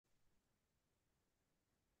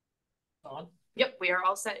on? Yep, we are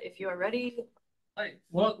all set if you are ready. Hi,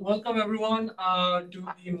 well, welcome everyone to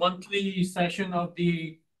the monthly session of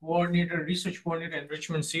the Research Coordinator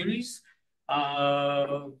Enrichment Series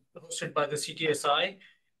hosted by the CTSI.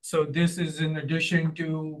 So this is in addition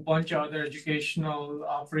to a bunch of other educational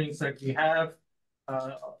offerings that we have.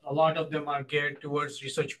 A lot of them are geared towards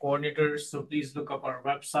research coordinators. So please look up our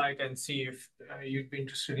website and see if you'd be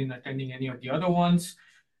interested in attending any of the other ones.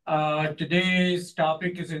 Today's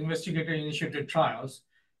topic is investigator-initiated trials.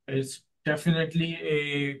 It's definitely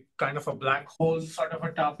a kind of a black hole sort of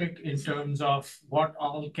a topic in terms of what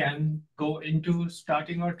all can go into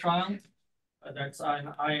starting our trial. That's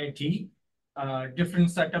an IIT. Different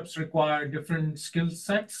setups require different skill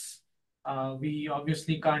sets. We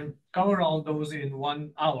obviously can't cover all those in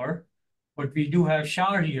 1 hour, but we do have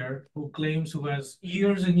Shar here who has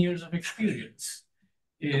years and years of experience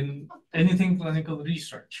in anything clinical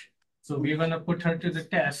research. So we're going to put her to the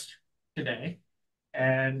test today.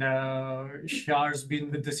 And Shar's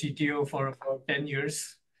been with the CTO for about 10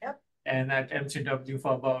 years. Yep. And at MCW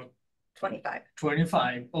for about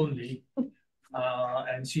 25 only.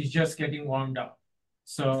 And she's just getting warmed up.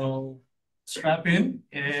 So strap in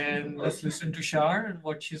and let's listen to Shar and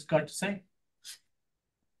what she's got to say.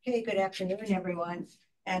 Okay, good afternoon, everyone.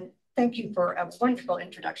 And thank you for a wonderful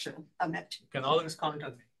introduction, Amit. You can always count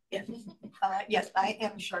on me. Yeah. Yes, I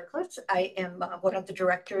am Shar Klitz. I am one of the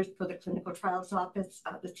directors for the Clinical Trials Office,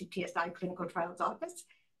 the CTSI Clinical Trials Office.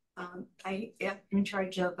 I am in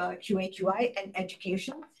charge of QA/QI and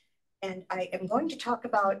education. And I am going to talk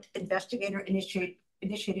about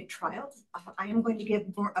investigator-initiated trials. I am going to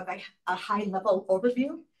give more of a high-level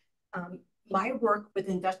overview. My work with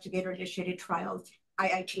investigator-initiated trials,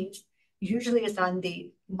 IITs, usually is on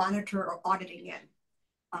the monitor or auditing end.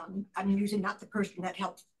 I'm usually not the person that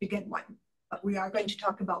helps begin one, but we are going to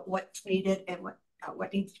talk about what's needed and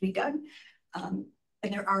what needs to be done. And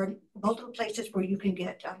there are multiple places where you can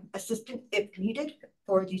get assistance if needed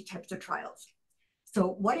for these types of trials. So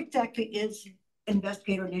what exactly is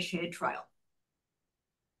investigator-initiated trial?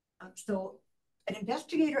 So an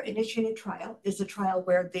investigator-initiated trial is a trial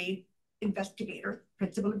where the investigator,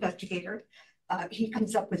 principal investigator, he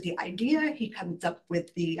comes up with the idea, he comes up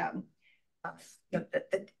with the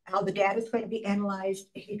how the data is going to be analyzed,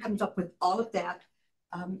 he comes up with all of that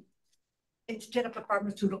instead of a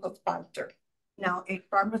pharmaceutical sponsor. Now, a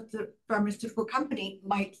pharmaceutical company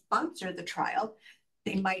might sponsor the trial.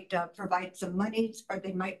 They might provide some monies, or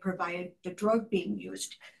they might provide the drug being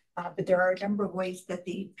used. But there are a number of ways that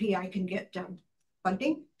the PI can get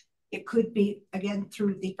funding. It could be, again,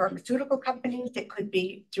 through the pharmaceutical companies. It could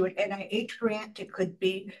be through an NIH grant. It could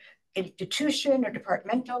be institution or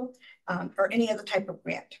departmental, or any other type of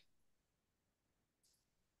grant.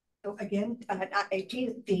 So again, an IIT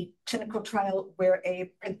is the clinical trial where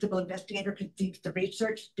a principal investigator conceives the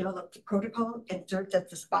research, develops the protocol, and serves as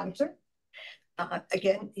the sponsor.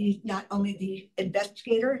 Again, he's not only the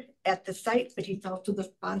investigator at the site, but he's also the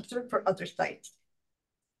sponsor for other sites.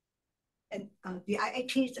 And the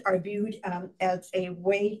IITs are viewed as a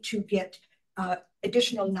way to get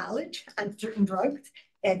additional knowledge on certain drugs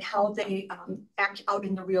and how they act out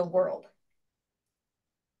in the real world.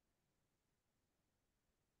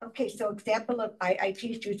 Okay, so example of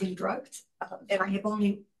IITs using drugs, and I have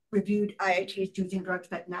only reviewed IITs using drugs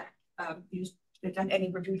but not done any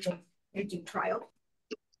reviews using trial.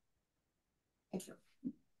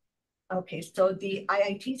 Okay, so the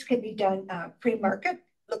IITs can be done pre-market,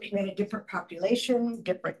 looking at a different population,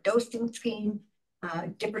 different dosing scheme,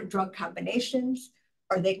 different drug combinations,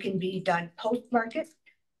 or they can be done post-market,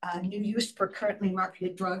 new use for currently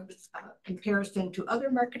marketed drugs, comparison to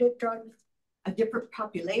other marketed drugs, a different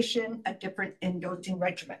population, a different dosing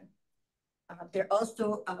regimen. There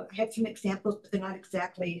also have some examples, but they're not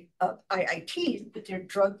exactly IITs, but they're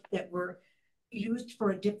drugs that were used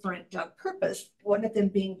for a different purpose, one of them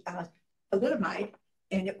being thalidomide,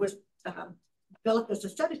 and it was developed as a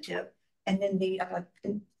sedative, and then the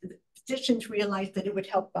physicians realized that it would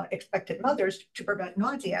help expectant mothers to prevent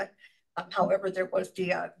nausea. However, there was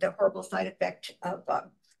the horrible side effect of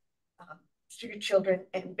children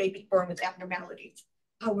and babies born with abnormalities.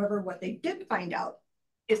 However, what they did find out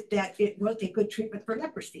is that it was a good treatment for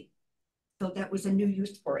leprosy. So that was a new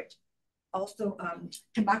use for it. Also,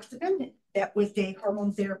 tamoxifen, that was a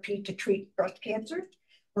hormone therapy to treat breast cancer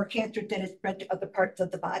or cancer that is spread to other parts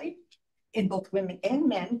of the body in both women and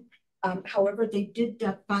men. However, they did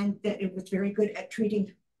find that it was very good at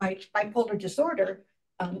treating bipolar disorder,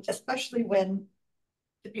 especially when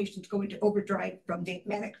the patients go into overdrive from the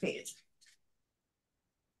manic phase.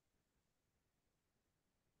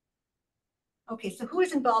 Okay, so who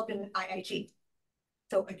is involved in IIT?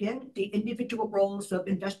 So again, the individual roles of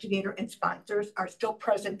investigator and sponsors are still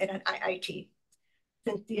present in an IIT.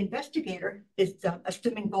 Since the investigator is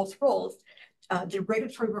assuming both roles, the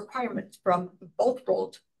regulatory requirements from both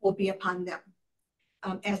roles will be upon them.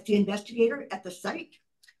 As the investigator at the site,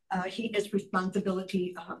 his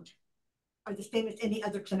responsibility are the same as any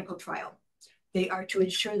other clinical trial. They are to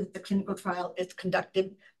ensure that the clinical trial is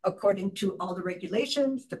conducted according to all the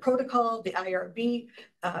regulations, the protocol, the IRB,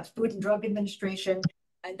 Food and Drug Administration,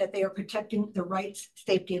 and that they are protecting the rights,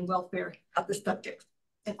 safety, and welfare of the subjects,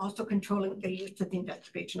 and also controlling the use of the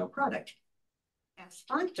investigational product. As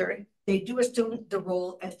sponsor, they do assume the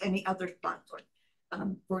role as any other sponsor.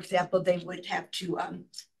 For example, they would have to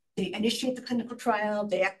they initiate the clinical trial,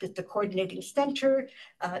 they act as the coordinating center,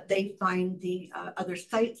 they find the other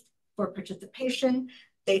sites for participation,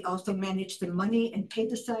 they also manage the money and pay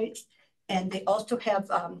the sites, and they also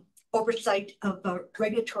have oversight of the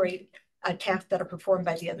regulatory tasks that are performed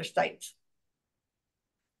by the other sites.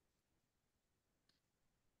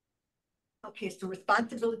 Okay, so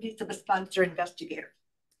responsibilities of a sponsor investigator.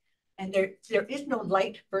 And there is no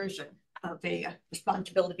light version of the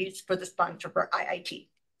responsibilities for the sponsor for IIT.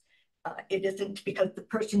 It isn't because the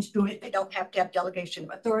person's doing it, they don't have to have delegation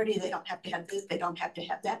of authority, they don't have to have this, they don't have to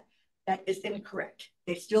have that. That is incorrect.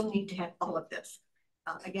 They still need to have all of this.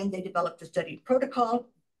 Again, they develop the study protocol,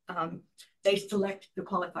 they select the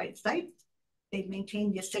qualified sites, they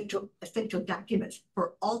maintain the essential documents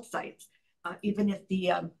for all sites, even if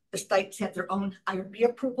the sites have their own IRB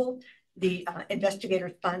approval, the investigator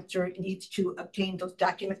sponsor needs to obtain those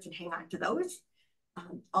documents and hang on to those.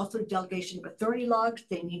 Also, delegation of authority logs,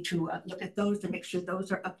 they need to look at those and make sure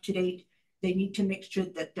those are up to date. They need to make sure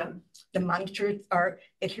that the monitors are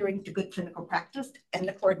adhering to good clinical practice and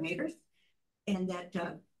the coordinators, and that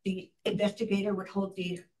the investigator would hold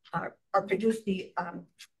or produce the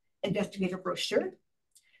investigator brochure.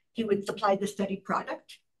 He would supply the study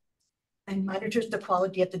product and monitors the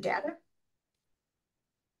quality of the data.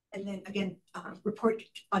 And then again, report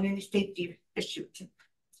on any safety issues.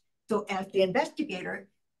 So as the investigator,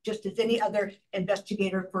 just as any other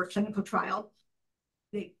investigator for a clinical trial,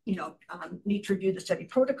 they need to review the study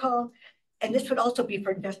protocol. And this would also be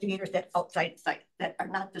for investigators at outside sites that are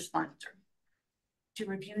not the sponsor. To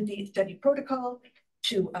review the study protocol,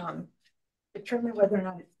 to determine whether or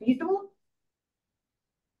not it's feasible,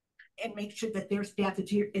 and make sure that their staff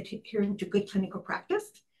is adhering to good clinical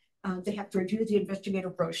practice. They have to review the investigator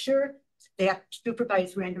brochure. They have to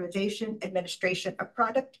supervise randomization, administration of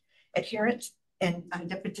product, adherence, and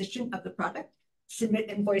deposition of the product, submit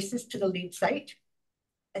invoices to the lead site,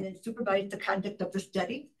 and then supervise the conduct of the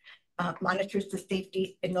study, monitors the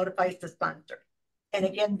safety, and notifies the sponsor. And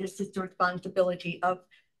again, this is the responsibility of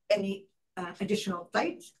any additional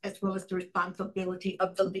sites, as well as the responsibility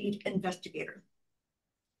of the lead investigator.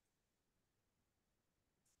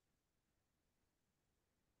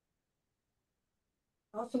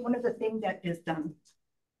 Also, one of the things that is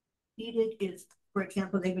needed is, for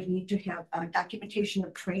example, they would need to have documentation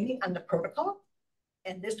of training on the protocol.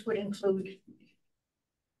 And this would include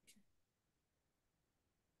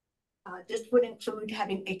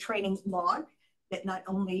having a training log that not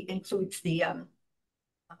includes the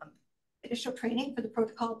initial training for the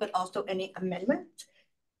protocol, but also any amendments.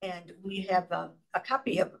 And we have a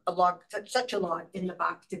copy of a log, such a log in the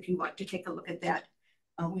box if you want to take a look at that.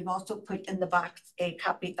 We've also put in the box a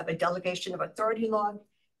copy of a delegation of authority log,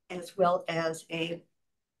 as well as a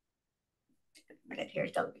minute here,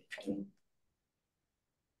 delegate training.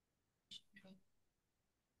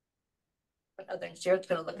 But other than Sarah's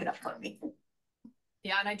going to look it up for me.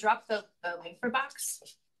 Yeah, and I dropped the link for box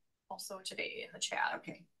also today in the chat.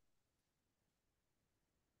 Okay.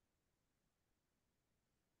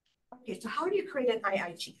 Okay, so how do you create an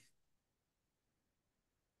IIT?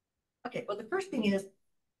 Okay, well, the first thing is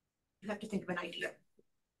you have to think of an idea.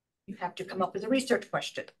 You have to come up with a research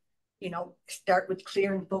question. Start with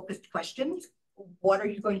clear and focused questions. What are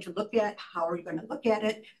you going to look at? How are you going to look at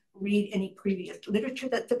it? Read any previous literature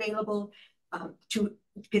that's available to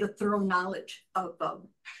get a thorough knowledge of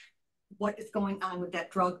what is going on with that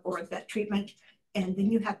drug or that treatment. And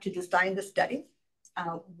then you have to design the study.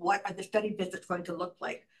 What are the study visits going to look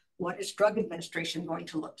like? What is drug administration going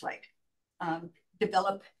to look like?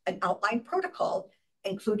 Develop an outline protocol,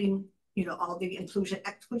 including all the inclusion,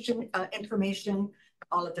 exclusion information,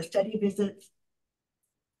 all of the study visits.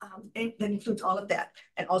 That includes all of that.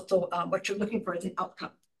 And also what you're looking for is an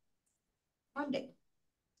outcome. Funding.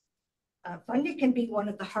 Funding can be one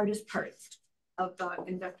of the hardest parts of the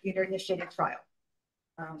investigator-initiated trial.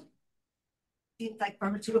 Seems like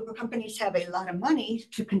pharmaceutical companies have a lot of money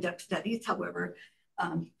to conduct studies. However,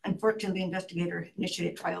 Unfortunately,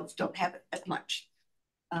 investigator-initiated trials don't have it as much.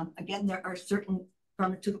 Again, there are certain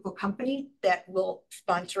pharmaceutical companies that will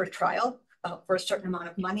sponsor a trial for a certain amount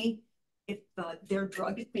of money. If their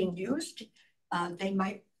drug is being used, they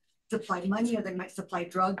might supply money or they might supply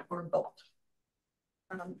drug or both.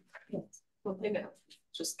 Yes. Well, you know,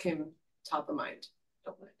 just came top of mind.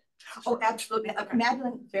 Don't mind. Oh, absolutely.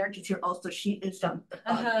 Madeline Barrett is here also. She is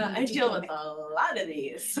I deal with a lot of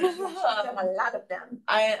these. a lot of them.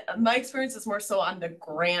 My experience is more so on the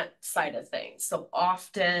grant side of things. So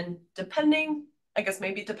often, depending, I guess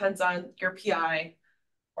maybe it depends on your PI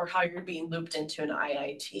or how you're being looped into an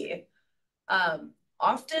IIT.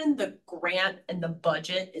 Often the grant and the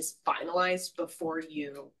budget is finalized before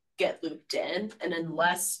you get looped in, and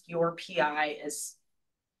unless your PI is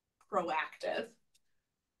proactive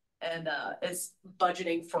and is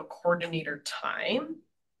budgeting for coordinator time,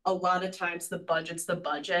 a lot of times the budget's the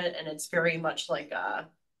budget, and it's very much like a,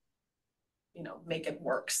 you know, make it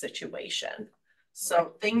work situation.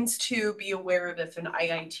 So things to be aware of if an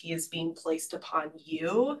IIT is being placed upon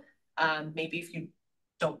you, maybe if you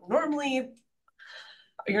don't normally,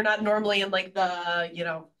 you're not normally in like the, you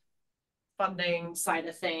know, funding side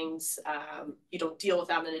of things, you don't deal with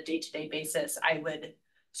them on a day-to-day basis, I would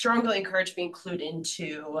strongly encourage being included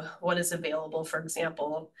into what is available. For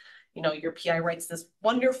example, you know, your PI writes this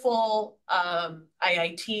wonderful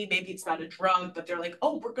IIT, maybe it's not a drug, but they're like,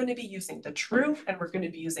 oh, we're going to be using the truth, and we're going to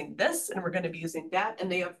be using this, and we're going to be using that.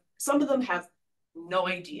 And they have, some of them have no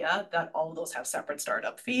idea that all of those have separate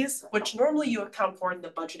startup fees, which normally you account for in the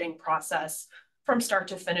budgeting process from start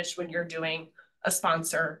to finish when you're doing a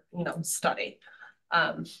sponsor, you know, study.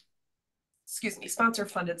 Excuse me, sponsor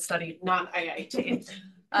funded study, not IIT.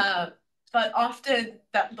 But often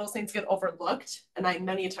those things get overlooked, and I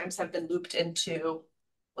many times have been looped into,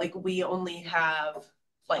 like, we only have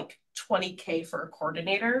like 20K for a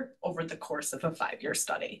coordinator over the course of a 5-year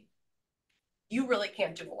study. You really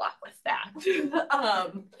can't do a lot with that.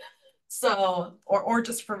 So, or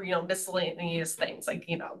just for, you know, miscellaneous things, like,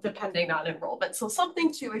 you know, depending on enrollment. So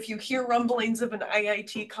something to, if you hear rumblings of an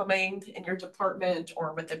IIT coming in your department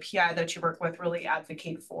or with the PI that you work with, really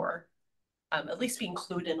advocate for, at least be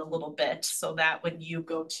included in a little bit, so that when you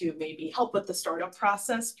go to maybe help with the startup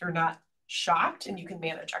process, you're not shocked and you can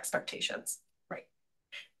manage expectations. Right.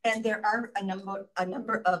 And there are a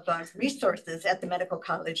number of resources at the medical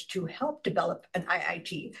college to help develop an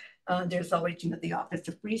IIT. There's always, you know, the Office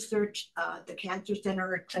of Research, the Cancer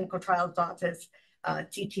Center Clinical Trials Office,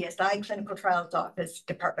 CTSI Clinical Trials Office,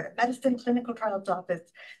 Department of Medicine Clinical Trials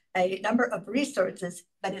Office, a number of resources.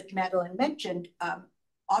 But as Madeline mentioned,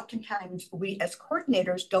 oftentimes we as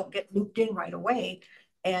coordinators don't get looped in right away,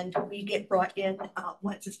 and we get brought in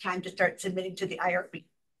once it's time to start submitting to the IRB.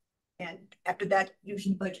 And after that,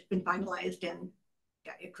 usually budget's been finalized, and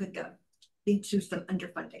yeah, it could lead to some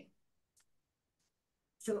underfunding.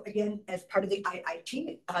 So again, as part of the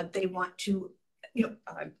IIT, they want to, you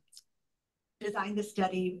know, design the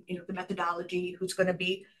study, you know, the methodology, who's going to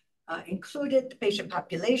be included, the patient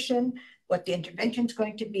population, what the intervention is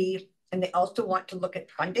going to be, and they also want to look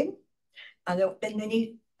at funding. Then they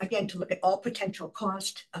need, again, to look at all potential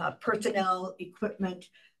cost, personnel, equipment,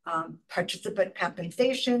 participant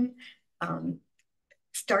compensation,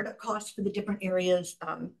 startup costs for the different areas.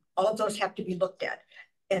 All of those have to be looked at.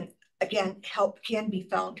 And again, help can be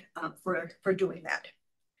found for doing that.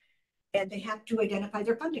 And they have to identify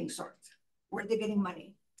their funding source. Where are they getting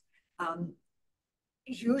money?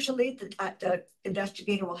 Usually the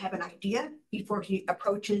investigator will have an idea before he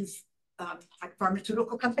approaches a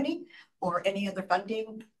pharmaceutical company or any other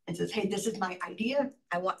funding and says, hey, this is my idea.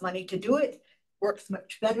 I want money to do it. Works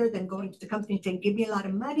much better than going to the company and saying, give me a lot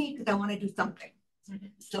of money because I want to do something. Mm-hmm.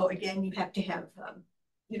 So again, you have to have,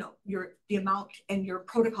 you know, the amount and your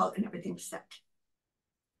protocol and everything set.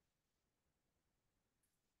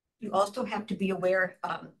 You also have to be aware,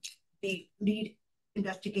 the lead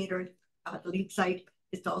investigator, the lead site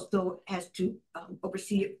has to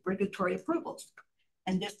oversee regulatory approvals.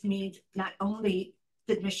 And this means not only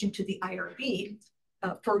submission to the IRB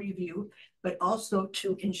for review, but also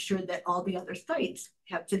to ensure that all the other sites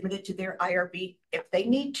have submitted to their IRB if they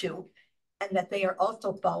need to, and that they are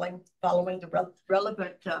also following the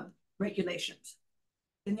relevant regulations.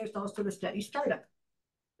 Then there's also the study startup,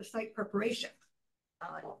 the site preparation.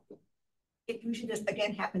 It usually just,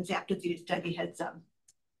 again, happens after the study has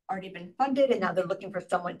already been funded, and now they're looking for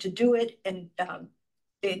someone to do it. And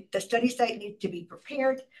the study site needs to be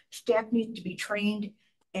prepared, staff needs to be trained,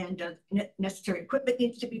 and necessary equipment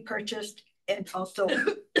needs to be purchased. And also,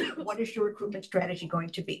 what is your recruitment strategy going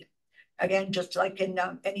to be? Again, just like in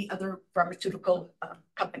any other pharmaceutical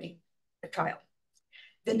company trial.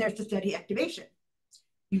 Then there's the study activation.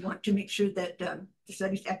 You want to make sure that the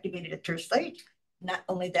study is activated at your site. Not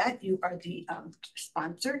only that, you are the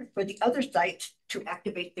sponsor for the other sites to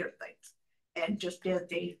activate their sites. And just as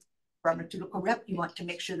a pharmaceutical rep, you want to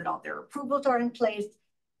make sure that all their approvals are in place,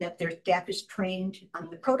 that their staff is trained on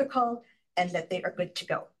the protocol, and that they are good to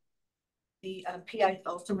go. The PI is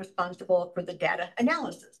also responsible for the data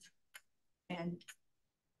analysis and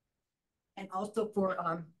also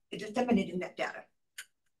for disseminating that data.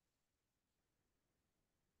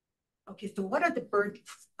 Okay, so what are the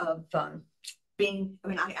burdens of being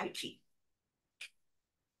an IIT?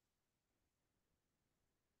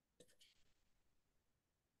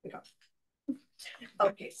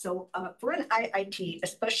 Okay, so for an IIT,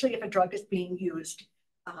 especially if a drug is being used,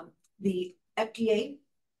 the FDA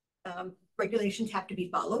regulations have to be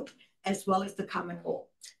followed, as well as the common rule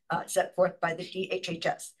set forth by the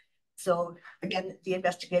DHHS. So again, the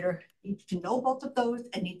investigator needs to know both of those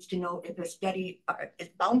and needs to know if the study is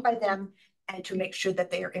bound by them and to make sure that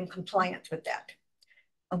they are in compliance with that.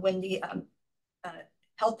 When the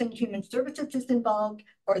Health and Human Services is involved,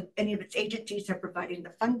 or any of its agencies are providing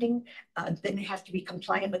the funding, then it has to be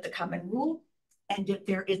compliant with the common rule. And if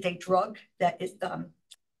there is a drug that is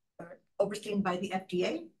overseen by the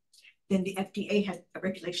FDA, then the FDA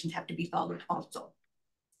regulations have to be followed also.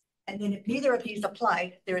 And then if neither of these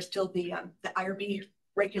apply, there is still the IRB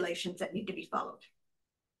regulations that need to be followed.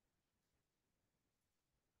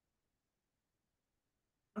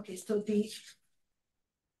 Okay, so the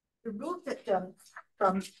rules that the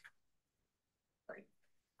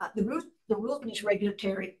rules in these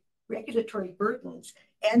regulatory burdens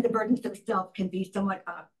and the burdens themselves can be somewhat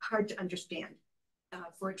hard to understand.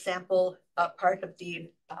 For example, part of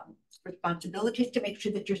the responsibility is to make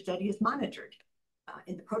sure that your study is monitored.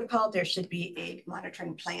 In the protocol, there should be a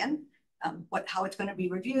monitoring plan, how it's going to be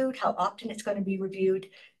reviewed, how often it's going to be reviewed,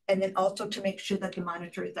 and then also to make sure that the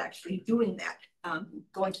monitor is actually doing that,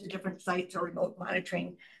 going to the different sites or remote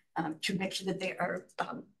monitoring to make sure that they are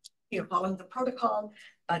following the protocol,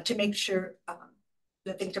 to make sure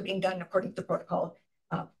that things are being done according to the protocol.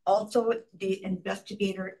 Also, the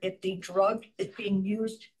investigator, if the drug is being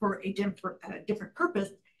used for a different purpose,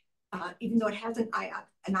 even though it has an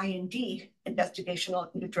IND,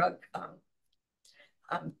 investigational new drug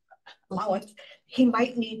allowance, he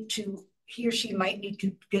or she might need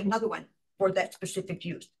to get another one for that specific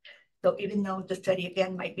use. So even though the study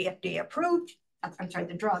again might be FDA approved,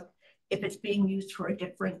 the drug, if it's being used for a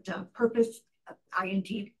different purpose,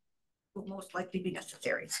 IND will most likely be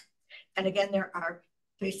necessary. And again, there are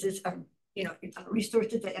places,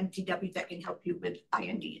 resources at MTW that can help you with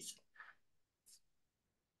INDs.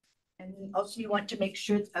 And then also you want to make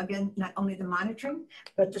sure, again, not only the monitoring,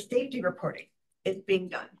 but the safety reporting is being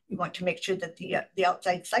done. You want to make sure that the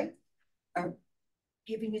outside sites are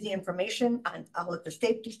giving you the information on all of the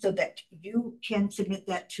safety so that you can submit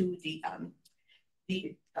that to the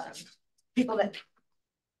people that.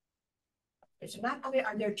 So not only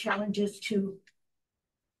are there challenges to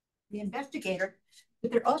the investigator,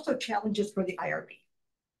 but there are also challenges for the IRB.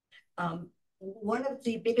 One of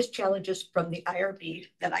the biggest challenges from the IRB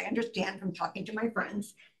that I understand from talking to my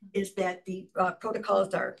friends is that the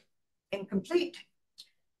protocols are incomplete,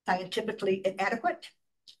 scientifically inadequate,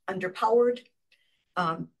 underpowered.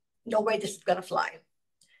 No way this is going to fly.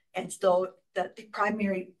 And so the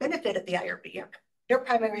primary benefit of the IRB, their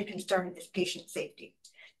primary concern is patient safety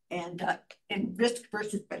and risk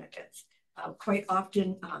versus benefits. Quite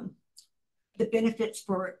often, the benefits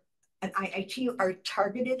for an IIT are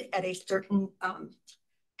targeted at a certain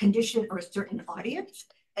condition or a certain audience.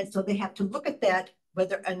 And so they have to look at that,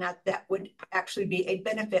 whether or not that would actually be a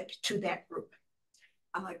benefit to that group.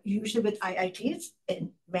 Usually with IITs, and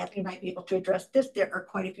Matthew might be able to address this, there are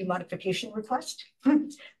quite a few modification requests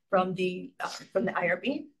from the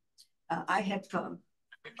IRB. I have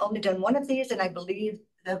only done one of these, and I believe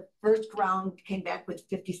the first round came back with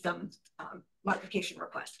 50-some modification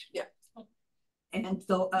requests. Yeah. And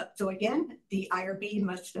so again, the IRB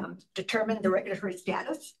must determine the regulatory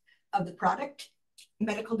status of the product.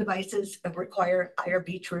 Medical devices require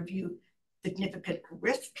IRB to review significant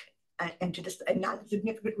risk and to a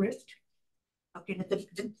non-significant risk. Okay,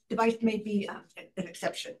 the device may be an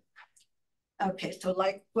exception. Okay, so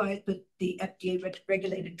likewise with the FDA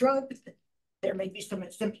regulated drugs, there may be some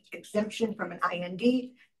exemption from an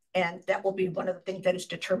IND, and that will be one of the things that is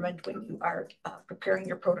determined when you are preparing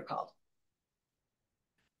your protocol.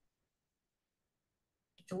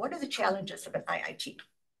 So what are the challenges of an IIT?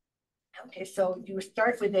 Okay, so you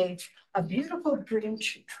start with a beautiful dream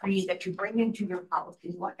tree that you bring into your house.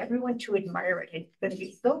 You want everyone to admire it. It's going to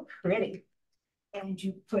be so pretty. and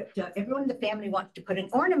you put, everyone in the family wants to put an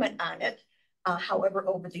ornament on it. However,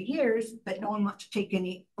 over the years, but no one wants to take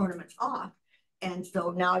any ornaments off. And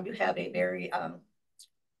so now you have a very,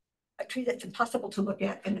 a tree that's impossible to look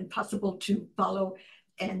at and impossible to follow.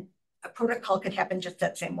 And a protocol can happen just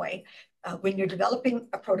that same way. When you're developing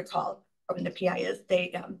a protocol, or when the PI is,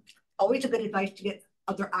 they always a good advice to get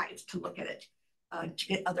other eyes to look at it, to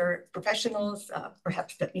get other professionals,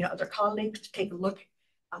 perhaps other colleagues to take a look.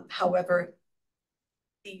 However,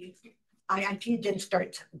 the IIT then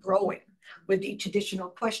starts growing with each additional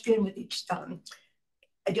question, with each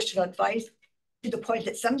additional advice, to the point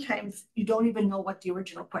that sometimes you don't even know what the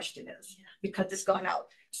original question is because it's gone out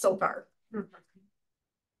so far.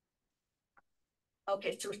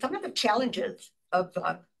 Okay, so some of the challenges of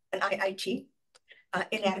an IIT,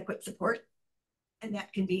 inadequate support, and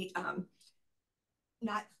that can be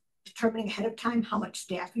not determining ahead of time how much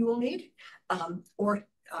staff you will need, or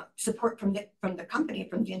support from the company,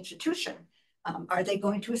 from the institution. Are they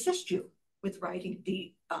going to assist you with writing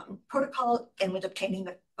the protocol and with obtaining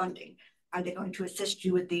the funding? Are they going to assist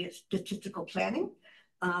you with the statistical planning?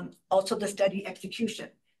 Also the study execution.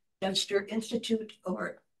 Does your institute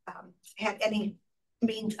or have any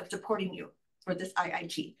means of supporting you for this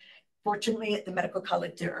IIT? Fortunately, at the medical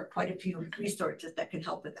college, there are quite a few resources that can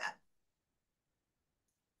help with that.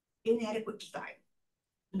 Inadequate design.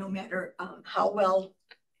 No matter how well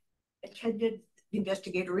intended the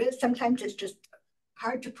investigator is, sometimes it's just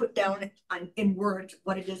hard to put down in words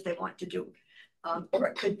what it is they want to do. Or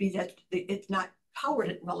it could be that it's not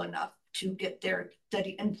powered well enough to get their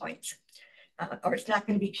study endpoints, or it's not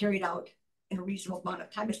going to be carried out in a reasonable amount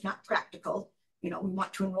of time. It's not practical. We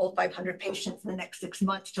want to enroll 500 patients in the next 6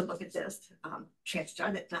 months to look at this. Chances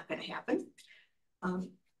are that's not going to happen. And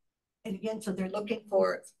again, so they're looking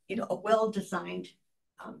for, a well-designed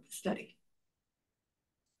study.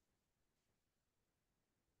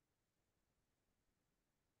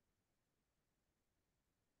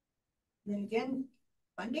 Then again,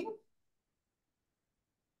 funding.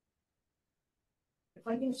 The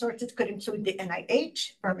funding sources could include the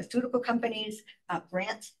NIH, pharmaceutical companies,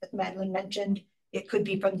 grants, as Madeline mentioned. It could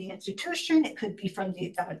be from the institution. It could be from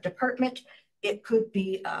the department. It could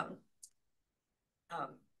be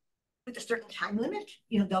with a certain time limit.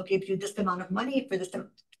 They'll give you this amount of money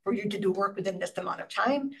for you to do work within this amount of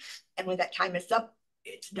time. And when that time is up,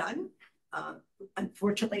 it's done.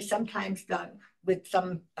 Unfortunately, sometimes with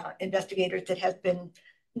some investigators, it has been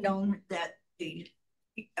known that the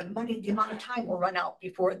amount of time will run out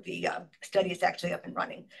before the study is actually up and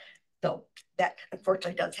running. So that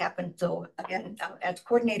unfortunately does happen. So again, as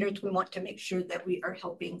coordinators, we want to make sure that we are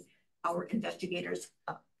helping our investigators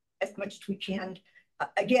as much as we can.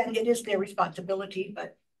 Again, it is their responsibility,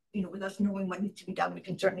 but with us knowing what needs to be done, we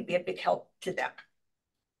can certainly be a big help to them.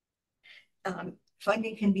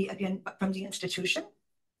 Funding can be, again, from the institution,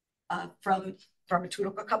 from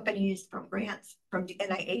pharmaceutical companies, from grants, from the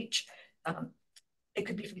NIH. It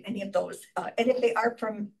could be from any of those. And if they are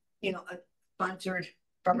from, a sponsored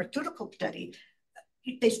pharmaceutical study,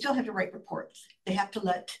 they still have to write reports. They have to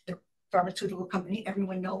let the pharmaceutical company,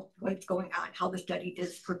 everyone know what's going on, how the study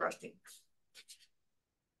is progressing.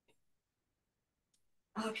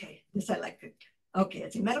 Okay, this I like it. Okay,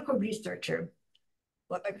 as a medical researcher,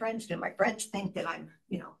 what my friends do, my friends think that I'm,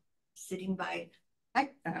 sitting by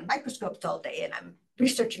microscopes all day and I'm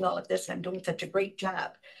researching all of this and I'm doing such a great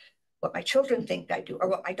job. What my children think I do, or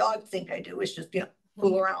what my dogs think I do, is just,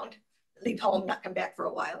 fool around, leave home, not come back for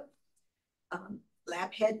a while.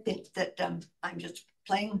 Lab head thinks that I'm just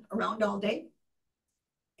playing around all day.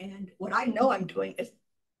 And what I know I'm doing is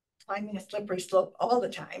climbing a slippery slope all the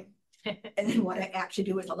time. And then what I actually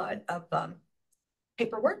do is a lot of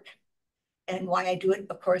paperwork. And why I do it,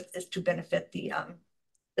 of course, is to benefit the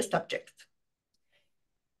subject.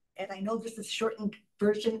 And I know this is a shortened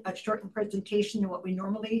version, a shortened presentation than what we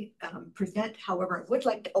normally present. However, I would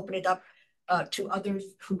like to open it up to others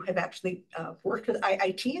who have actually worked with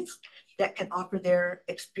IITs that can offer their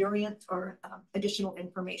experience or additional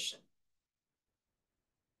information.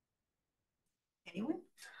 Anyone?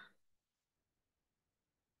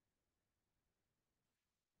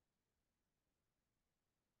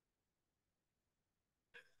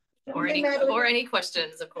 Or any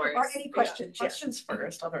questions, of course. Or any questions? Yeah, questions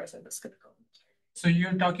first, otherwise I'm just gonna go. So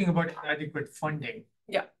you're talking about inadequate funding.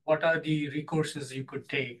 Yeah. What are the recourses you could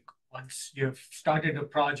take once you've started a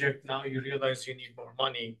project? Now you realize you need more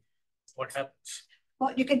money. What happens?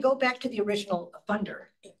 Well, you can go back to the original funder,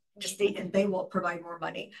 and they will provide more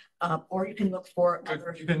money. Or you can look for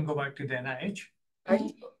other. You can go back to the NIH.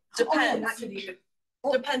 Depends. Not to the,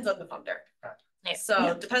 Depends on the funder. Yeah.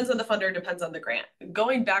 So depends on the funder, depends on the grant.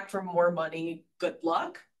 Going back for more money, good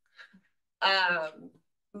luck.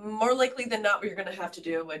 More likely than not, what you're gonna have to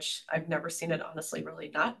do, which I've never seen it honestly really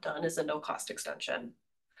not done, is a no cost extension.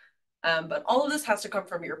 But all of this has to come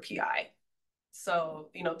from your PI. So,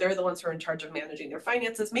 you know, they're the ones who are in charge of managing their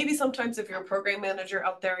finances. Maybe sometimes if you're a program manager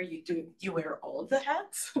out there, you wear all of the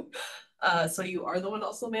hats. So you are the one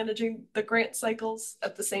also managing the grant cycles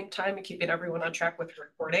at the same time and keeping everyone on track with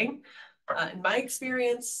reporting. In my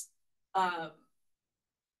experience,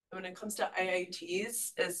 when it comes to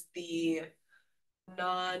IITs, is the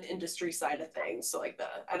non-industry side of things. So like the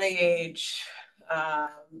NIH,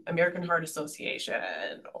 American Heart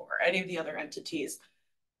Association, or any of the other entities,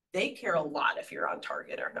 they care a lot if you're on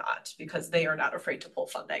target or not, because they are not afraid to pull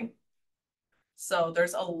funding. So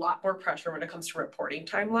there's a lot more pressure when it comes to reporting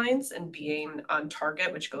timelines and being on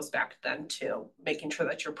target, which goes back then to making sure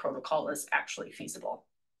that your protocol is actually feasible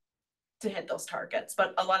to hit those targets.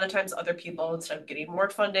 But a lot of times other people, instead of getting more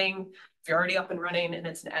funding, if you're already up and running and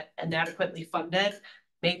it's inadequately funded,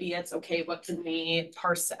 maybe it's okay, what can we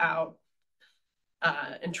parse out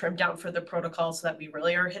and trim down for the protocol so that we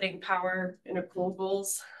really are hitting power and accrual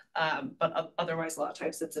goals. But otherwise, a lot of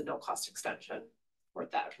times it's a no cost extension for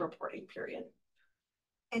that reporting period.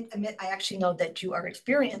 And Amit, I actually know that you are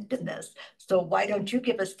experienced in this, so why don't you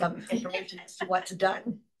give us some information as to what's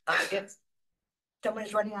done if someone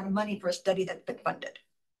is running out of money for a study that's been funded?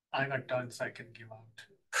 I got tons I can give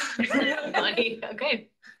out. Money, okay.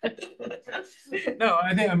 No,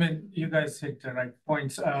 I mean, you guys hit the right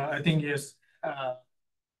points. I think yes,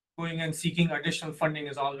 going and seeking additional funding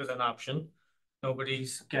is always an option. Nobody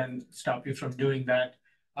can stop you from doing that.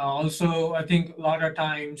 Also, I think a lot of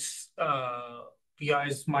times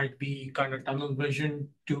PIs might be kind of tunnel vision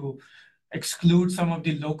to exclude some of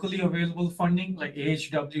the locally available funding. Like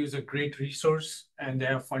AHW is a great resource and they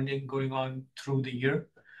have funding going on through the year.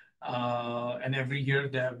 And every year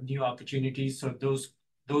they have new opportunities. So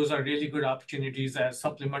those are really good opportunities as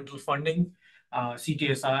supplemental funding.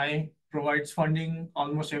 CTSI provides funding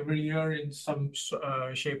almost every year in some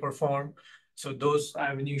shape or form. So those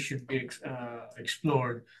avenues should be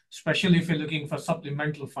explored, especially if you're looking for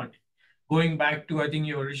supplemental funding. Going back to, I think,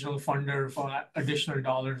 your original funder for additional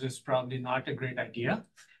dollars is probably not a great idea.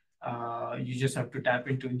 You just have to tap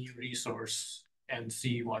into a new resource and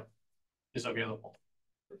see what is available.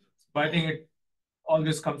 But I think it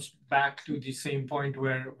always comes back to the same point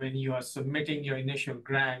where when you are submitting your initial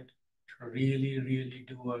grant, really, really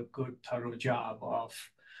do a good, thorough job of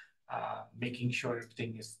making sure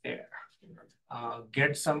everything is there.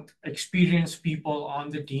 Get some experienced people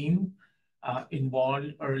on the team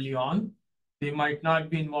involved early on. They might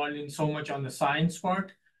not be involved in so much on the science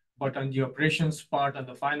part, but on the operations part, on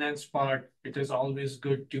the finance part, it is always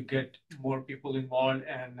good to get more people involved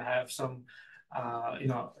and have some,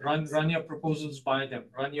 run your proposals by them,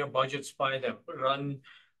 run your budgets by them, run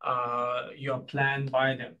your plan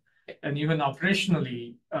by them. And even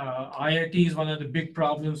operationally, IIT is one of the big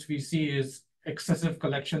problems we see is excessive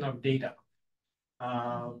collection of data.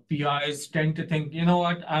 PIs tend to think, you know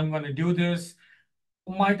what, I'm going to do this.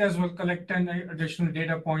 Might as well collect 10 additional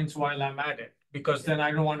data points while I'm at it, because then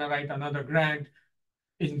I don't want to write another grant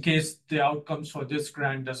in case the outcomes for this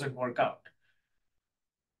grant doesn't work out.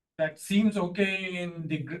 That seems okay in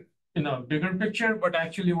the bigger picture, but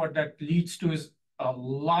actually what that leads to is a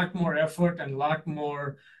lot more effort and a lot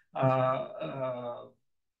more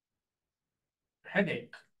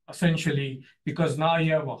headache, essentially, because now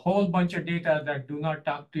you have a whole bunch of data that do not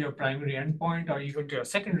talk to your primary endpoint or even to your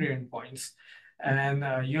secondary endpoints.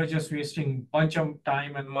 And you're just wasting a bunch of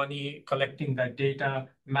time and money collecting that data,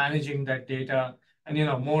 managing that data. And,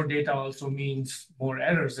 more data also means more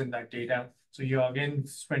errors in that data. So you're again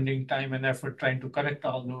spending time and effort trying to correct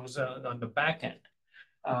all those on the back end.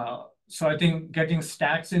 So I think getting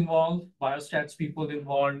stats involved, biostats people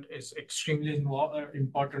involved is extremely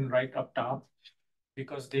important right up top,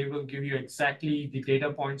 because they will give you exactly the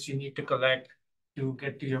data points you need to collect to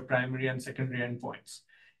get to your primary and secondary endpoints.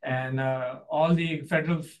 And all the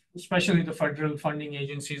federal, especially the federal funding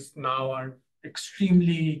agencies now are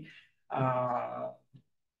extremely,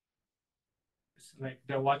 like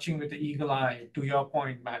they're watching with the eagle eye, to your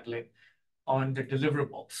point, Madeline, on the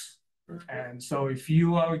deliverables. And so if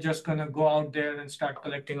you are just going to go out there and start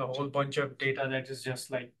collecting a whole bunch of data that is just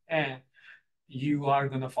like, you are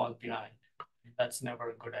going to fall behind. That's never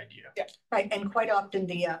a good idea. Yeah, right. And quite often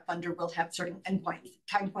the funder will have certain endpoints,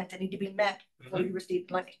 time points that need to be met before you receive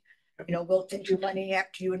money. We'll send you money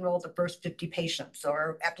after you enroll the first 50 patients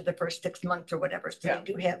or after the first 6 months or whatever. So they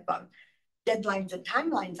do have deadlines and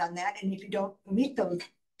timelines on that. And if you don't meet those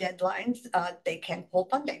deadlines, they can pull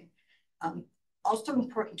funding. also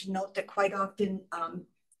important to note that quite often,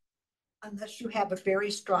 unless you have a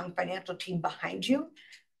very strong financial team behind you,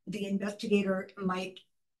 the investigator might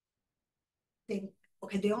think,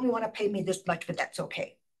 okay, they only want to pay me this much, but that's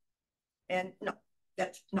okay. And no,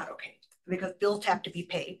 that's not okay, because bills have to be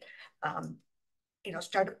paid.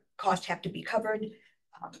 Startup costs have to be covered.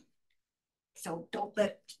 So don't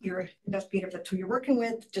let your investigator, if that's who you're working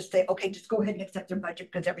with, just say, okay, just go ahead and accept their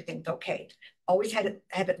budget because everything's okay. Always have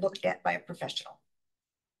it looked at by a professional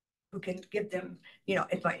who can give them,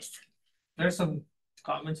 advice. There's some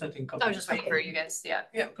comments, I think. I was just waiting for you guys, yeah.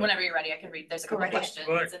 Whenever you're ready, I can read, there's a couple Go right questions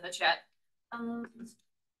ahead. in the chat.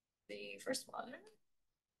 The first one.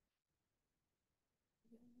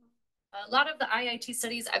 A lot of the IIT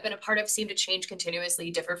studies I've been a part of seem to change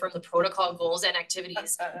continuously, differ from the protocol goals and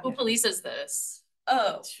activities. Who polices this?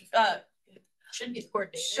 Should be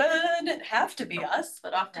coordinated. Shouldn't have to be us,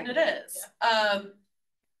 but often it is.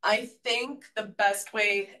 I think the best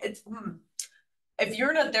way, if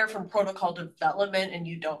you're not there from protocol development and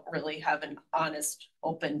you don't really have an honest,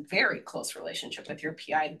 open, very close relationship with your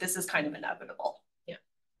PI, this is kind of inevitable. Yeah.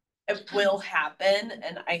 It will happen,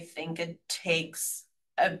 and I think it takes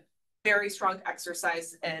a very strong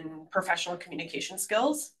exercise in professional communication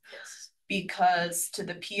skills. Yes. Because to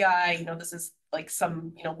the PI, this is like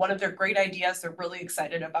one of their great ideas. They're really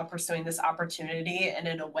excited about pursuing this opportunity. And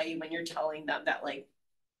in a way, when you're telling them that like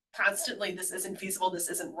constantly, this isn't feasible, this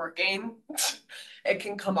isn't working, it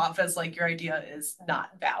can come off as like your idea is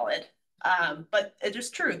not valid. But it is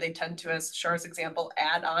true. They tend to, as Char's example,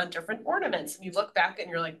 add on different ornaments. And you look back and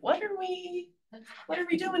you're like, what are we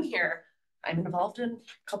doing here? I'm involved in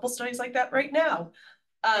a couple studies like that right now.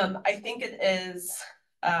 I think it is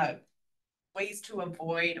ways to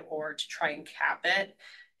avoid or to try and cap it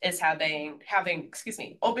is having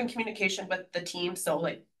open communication with the team. So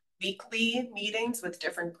like weekly meetings with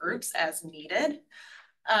different groups as needed.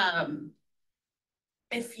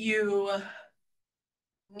 If you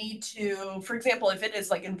need to, for example, if it is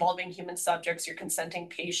like involving human subjects, you're consenting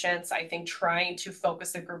patients, I think trying to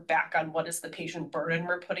focus the group back on what is the patient burden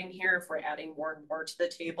we're putting here if we're adding more and more to the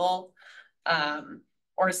table.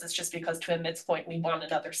 Or is this just because to Amit's point, we want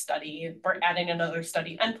another study, we're adding another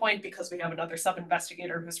study endpoint because we have another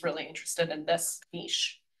sub-investigator who's really interested in this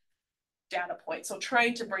niche data point. So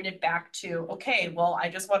trying to bring it back to, okay, well, I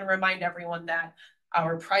just want to remind everyone that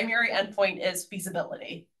our primary endpoint is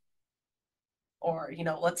feasibility. Or,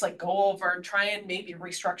 let's like go over, try and maybe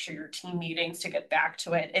restructure your team meetings to get back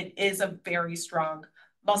to it. It is a very strong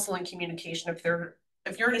muscle in communication. If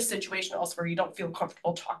you're in a situation also where you don't feel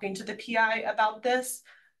comfortable talking to the PI about this,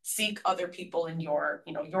 seek other people in your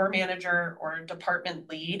manager or department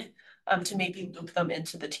lead to maybe loop them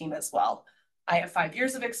into the team as well. I have 5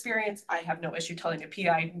 years of experience. I have no issue telling a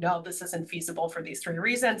PI, no, this isn't feasible for these 3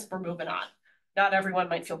 reasons. We're moving on. Not everyone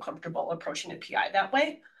might feel comfortable approaching a PI that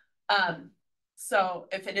way. So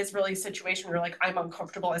if it is really a situation where like, I'm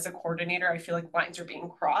uncomfortable as a coordinator, I feel like lines are being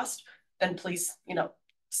crossed, then please,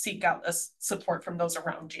 seek out this support from those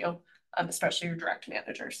around you, especially your direct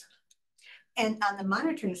managers. And on the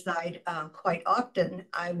monitoring side, quite often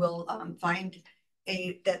I will find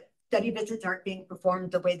that study visits aren't being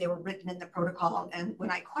performed the way they were written in the protocol. And when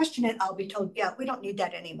I question it, I'll be told, yeah, we don't need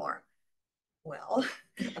that anymore. Well,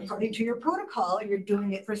 according to your protocol, you're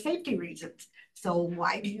doing it for safety reasons. So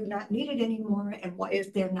why do you not need it anymore? And why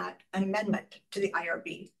is there not an amendment to the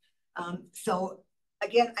IRB? So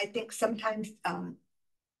again, I think sometimes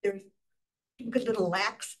there's a little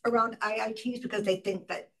lax around IITs because they think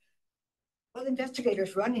that, well, the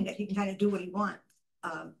investigator's running it, he can kind of do what he wants.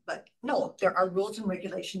 But no, there are rules and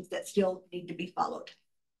regulations that still need to be followed.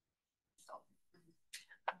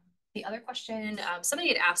 The other question, somebody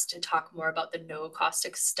had asked to talk more about the no cost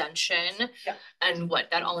extension and what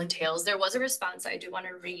that all entails. There was a response I do want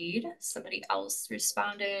to read. Somebody else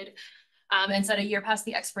responded and said, a year past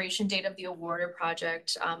the expiration date of the award or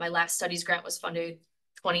project, my last studies grant was funded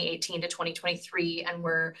 2018 to 2023, and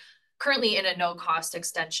we're currently in a no cost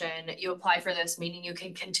extension. You apply for this, meaning you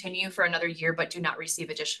can continue for another year, but do not receive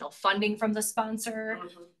additional funding from the sponsor.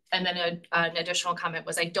 Mm-hmm. And then an additional comment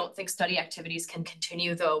was, I don't think study activities can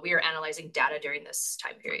continue, though we are analyzing data during this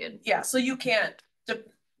time period. Yeah, so you can't, the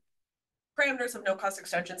parameters of no cost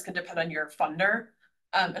extensions can depend on your funder.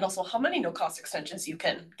 And also how many no cost extensions you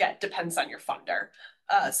can get depends on your funder.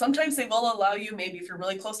 Sometimes they will allow you, maybe if you're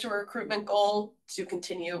really close to a recruitment goal, to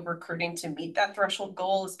continue recruiting to meet that threshold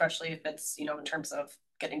goal, especially if it's, in terms of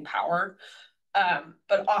getting power.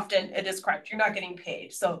 But often it is correct, you're not getting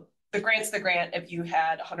paid. So the grant's the grant. If you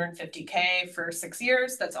had 150K for 6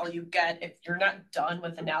 years, that's all you get. If you're not done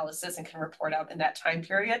with analysis and can report out in that time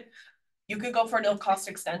period, you could go for a no cost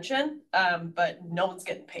extension, but no one's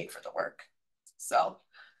getting paid for the work. So,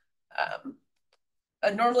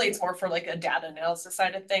 normally it's more for like a data analysis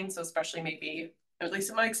side of things. So especially maybe, at least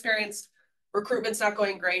in my experience, recruitment's not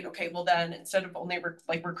going great. Okay, well then instead of only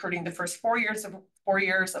recruiting the first 4 years of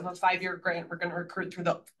a 5-year grant, we're going to recruit through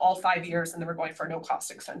all 5 years, and then we're going for a no cost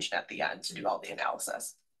extension at the end to do all the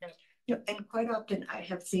analysis. Yeah, and quite often I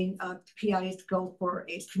have seen PIs go for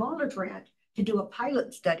a smaller grant to do a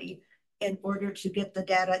pilot study in order to get the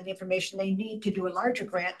data and the information they need to do a larger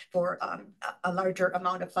grant for a larger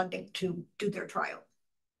amount of funding to do their trial.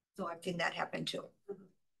 So I've seen that happen too.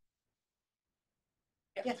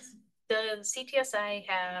 Yes. Does CTSI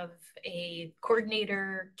have a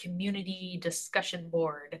coordinator community discussion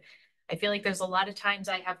board? I feel like there's a lot of times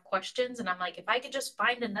I have questions and I'm like, if I could just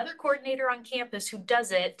find another coordinator on campus who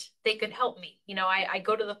does it, they could help me. You know, I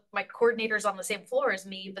go to my coordinators on the same floor as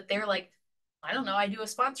me, but they're like, I don't know, I do a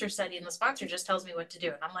sponsor study and the sponsor just tells me what to do.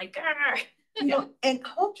 And I'm like, you know, and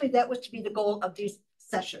hopefully that was to be the goal of these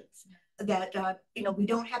sessions. That, you know, we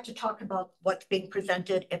don't have to talk about what's being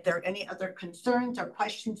presented. If there are any other concerns or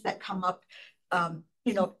questions that come up,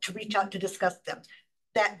 you know, to reach out to discuss them.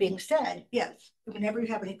 That being said, yes, whenever you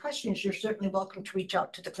have any questions, you're certainly welcome to reach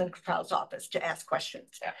out to the clinical trials office to ask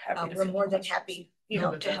questions. Yeah, We're more than happy, you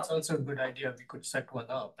know, to that's help. also a good idea. We could set one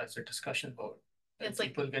up as a discussion board. It's like,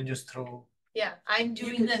 People can just throw. yeah, I'm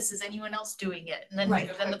doing could- this. Is anyone else doing it? And then,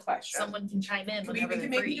 Right. then Question. someone can chime in We whenever could they're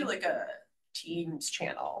maybe free. do like a Teams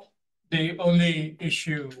channel. The only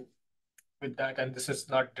issue with that, and this is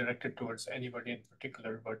not directed towards anybody in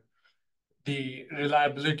particular, but the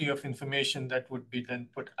reliability of information that would be then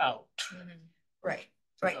put out. Right,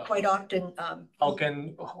 right. Quite often, How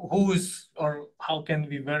can how can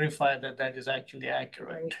we verify that that is actually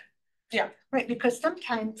accurate? right, because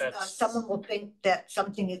sometimes That's- someone will think that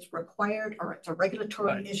something is required or it's a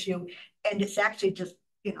regulatory Right. issue, and it's actually just,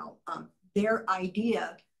 you know, their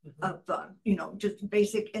idea of, you know, just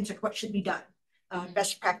basic what should be done,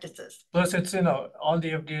 best practices. Plus, it's, you know, all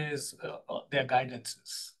the FDA's, their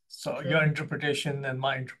guidances. So your interpretation and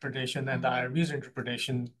my interpretation and the IRB's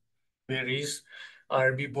interpretation varies.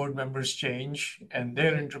 IRB board members change and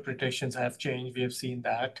their interpretations have changed. We have seen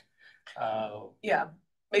that. Yeah,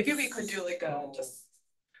 maybe we could do like a just.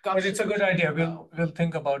 But it's a good idea. We'll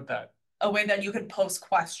think about that. A way that you could post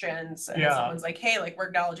questions and if Yeah. someone's like, hey, like we're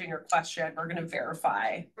acknowledging your question, we're gonna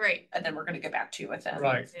verify, Right. and then we're gonna get back to you with it.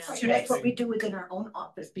 Right. Yeah. So that's what we do within our own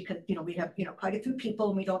office, because, you know, we have, you know, quite a few people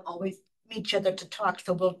and we don't always meet each other to talk.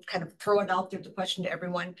 So we'll kind of throw it out there, the question to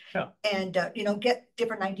everyone. Yeah. And, you know, get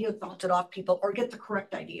different ideas bounced off people or get the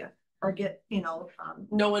correct idea or get, you know,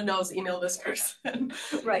 No one knows, email this person.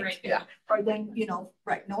 right. Right. Yeah. Or then, you know,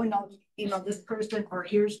 right, no one knows, email this person, or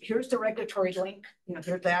here's the regulatory link, you know,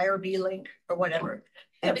 here's the IRB link or whatever.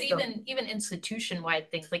 Yeah, And but so- even institution-wide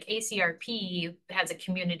things, like ACRP has a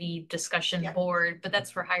community discussion Yeah. board, but that's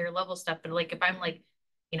for higher level stuff. But like, if I'm like,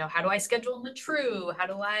 you know, how do I schedule in the TRU? How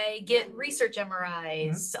do I get research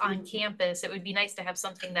MRIs on campus? It would be nice to have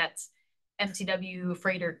something that's MCW,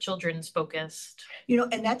 Freighter, children's focused. You know,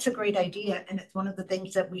 and that's a great idea. And it's one of the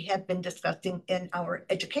things that we have been discussing in our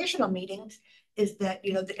educational meetings is that,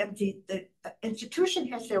 you know, the institution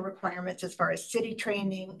has their requirements as far as city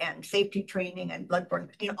training and safety training and bloodborne,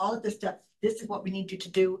 you know, all of this stuff. This is what we need you to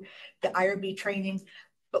do, the IRB training.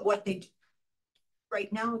 But what they,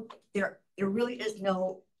 right now, there really is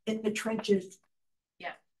no in the trenches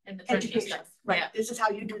And the trenches education, stuff. right? Yeah. This is how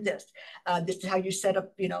you do this. This is how you set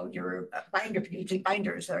up, you know, your binder using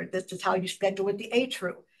binders, or this is how you schedule with the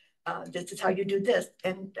ATRU. This is how you do this.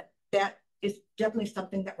 And that is definitely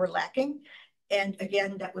something that we're lacking. And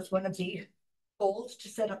again, that was one of the goals to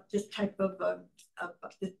set up this type of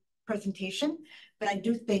this presentation. But I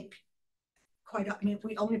do think I mean, if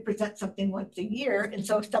we only present something once a year, and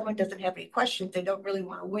so if someone doesn't have any questions, they don't really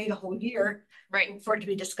want to wait a whole year Right. for it to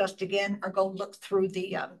be discussed again, or go look through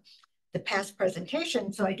the past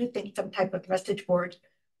presentation. So I do think some type of message board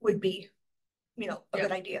would be, you know, a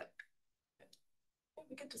good idea.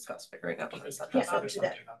 We could discuss figuring out. Yeah, I'll do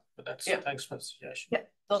that. But that's, Yeah. thanks for the suggestion. Yeah.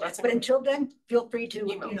 No, that's a But good- until then, feel free to,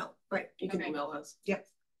 Email. you know, right. You can Okay. email us. I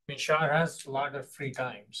mean, Shar has a lot of free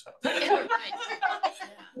time, so.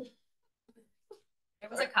 There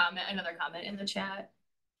was another comment in the chat.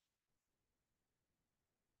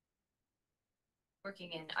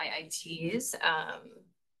 Working in IITs,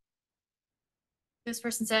 this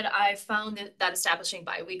person said, I found that establishing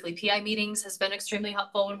bi-weekly PI meetings has been extremely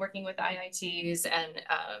helpful when working with IITs, and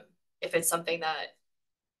if it's something that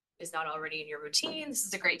is not already in your routine.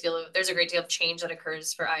 There's a great deal of change that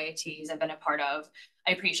occurs for IITs I've been a part of.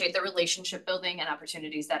 I appreciate the relationship building and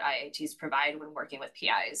opportunities that IITs provide when working with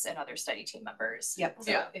PIs and other study team members. Yep.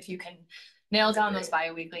 So if you can nail down those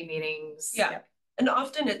bi-weekly meetings. Yeah. And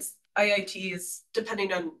often it's IITs,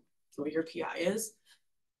 depending on who your PI is,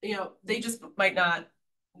 you know, they just might not,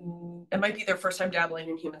 it might be their first time dabbling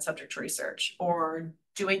in human subject research or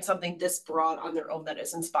doing something this broad on their own that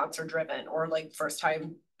isn't sponsor driven, or like first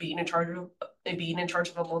time being in charge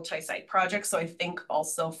of a multi-site project. So I think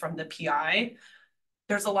also from the PI,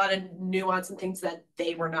 there's a lot of nuance and things that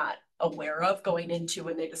they were not aware of going into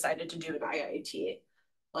when they decided to do an IIT.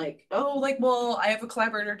 Like, oh, like, well, I have a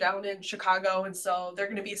collaborator down in Chicago, and so they're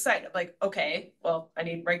going to be a site. I'm like, okay, well, I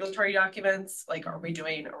need regulatory documents. Like, are we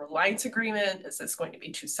doing a reliance agreement? Is this going to be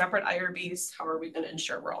two separate IRBs? How are we going to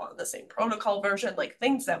ensure we're all on the same protocol version? Like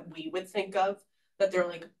things that we would think of that they're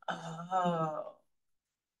like, oh,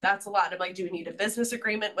 that's a lot. I'm like, do we need a business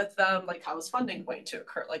agreement with them? Like, how is funding going to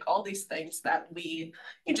occur? Like all these things that you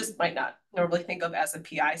just might not normally think of as a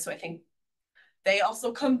PI. So I think they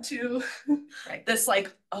also come to this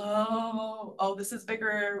like, oh, this is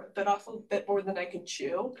bigger, bit off a bit more than I can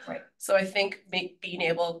chew. Right. So I think being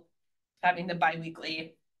able, having the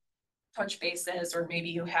bi-weekly touch bases, or maybe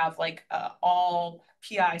you have like all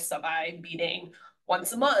PI sub-I meeting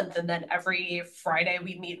once a month, and then every Friday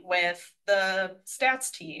we meet with the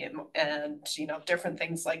stats team and, you know, different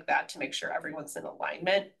things like that to make sure everyone's in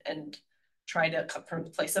alignment and try to come from a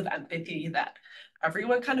place of empathy that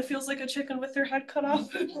everyone kind of feels like a chicken with their head cut off.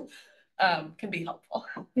 Can be helpful.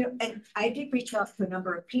 You know, and I did reach out to a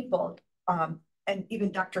number of people, and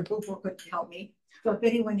even Dr. Google could help me. So if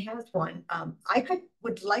anyone has one,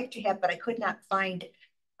 would like to have, but I could not find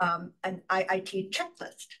an IIT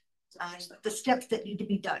checklist. The steps that need to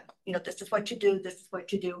be done. You know, this is what you do, this is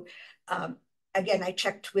what you do. Again, I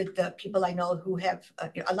checked with the people I know who have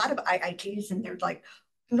a lot of IITs, and they're like,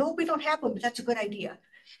 no, we don't have one, but that's a good idea.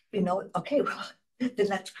 You know, okay, well, then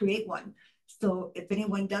let's create one. So if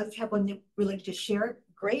anyone does have one they're willing to share,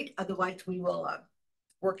 great. Otherwise, we will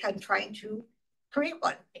work on trying to create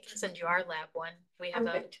one. I can send you our lab one. We have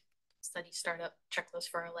Perfect. a study startup checklist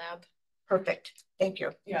for our lab. Perfect. Thank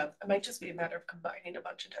you. Yeah, it might just be a matter of combining a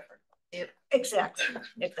bunch of different. Exactly.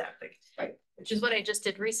 Exactly. Right. Which is what I just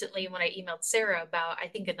did recently when I emailed Sarah about, I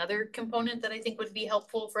think another component that I think would be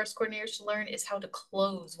helpful for us coordinators to learn is how to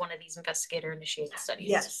close one of these investigator initiated studies.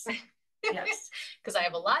 Yes. Yes. Because I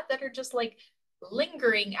have a lot that are just like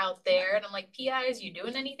lingering out there, and I'm like, PIs, you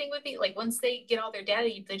doing anything with it? Like once they get all their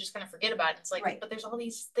data, they just kind of forget about it. It's like, Right. but there's all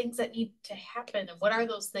these things that need to happen, and what are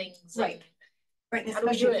those things? Right. Right. How do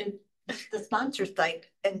we do Especially the sponsor site,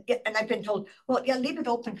 and I've been told, well, yeah, leave it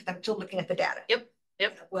open because I'm still looking at the data.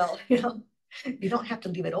 Yep. Well, you know, you don't have to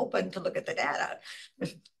leave it open to look at the data.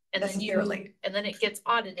 And necessarily. then it gets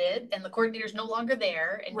audited, and the coordinator's no longer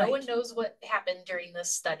there, and no one knows what happened during this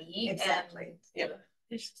study. Exactly. And Yeah.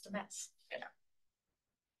 it's just a mess.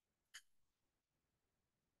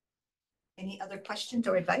 Any other questions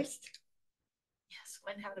or advice? Yes,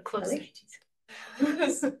 when how to close Kelly?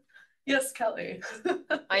 it. Yes, Kelly.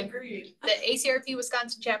 I agree. The ACRP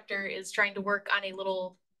Wisconsin chapter is trying to work on a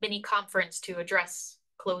little mini conference to address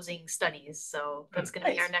closing studies. So that's going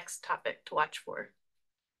to be our next topic to watch for.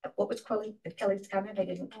 What was Kelly's comment? I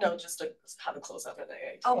didn't. No, just how to close out an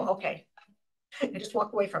IIT. Oh, okay. You just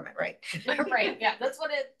walk away from it, right? Right, yeah, that's what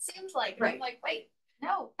it seems like. Right. I'm like, wait,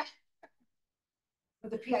 no. When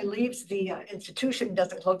the PI leaves the institution,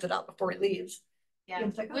 doesn't close it out before he leaves. Yeah,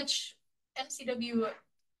 It's like, oh. which MCW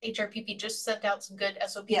HRPP just sent out some good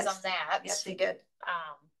SOPs Yes. on that. Yes, they did.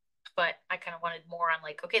 But I kind of wanted more on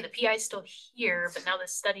like, okay, the PI is still here, but now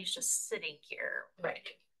this study's just sitting here. Right.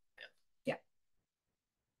 Yeah.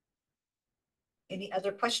 Any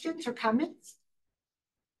other questions or comments?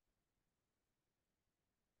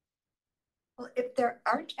 Well, if there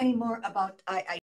aren't any more about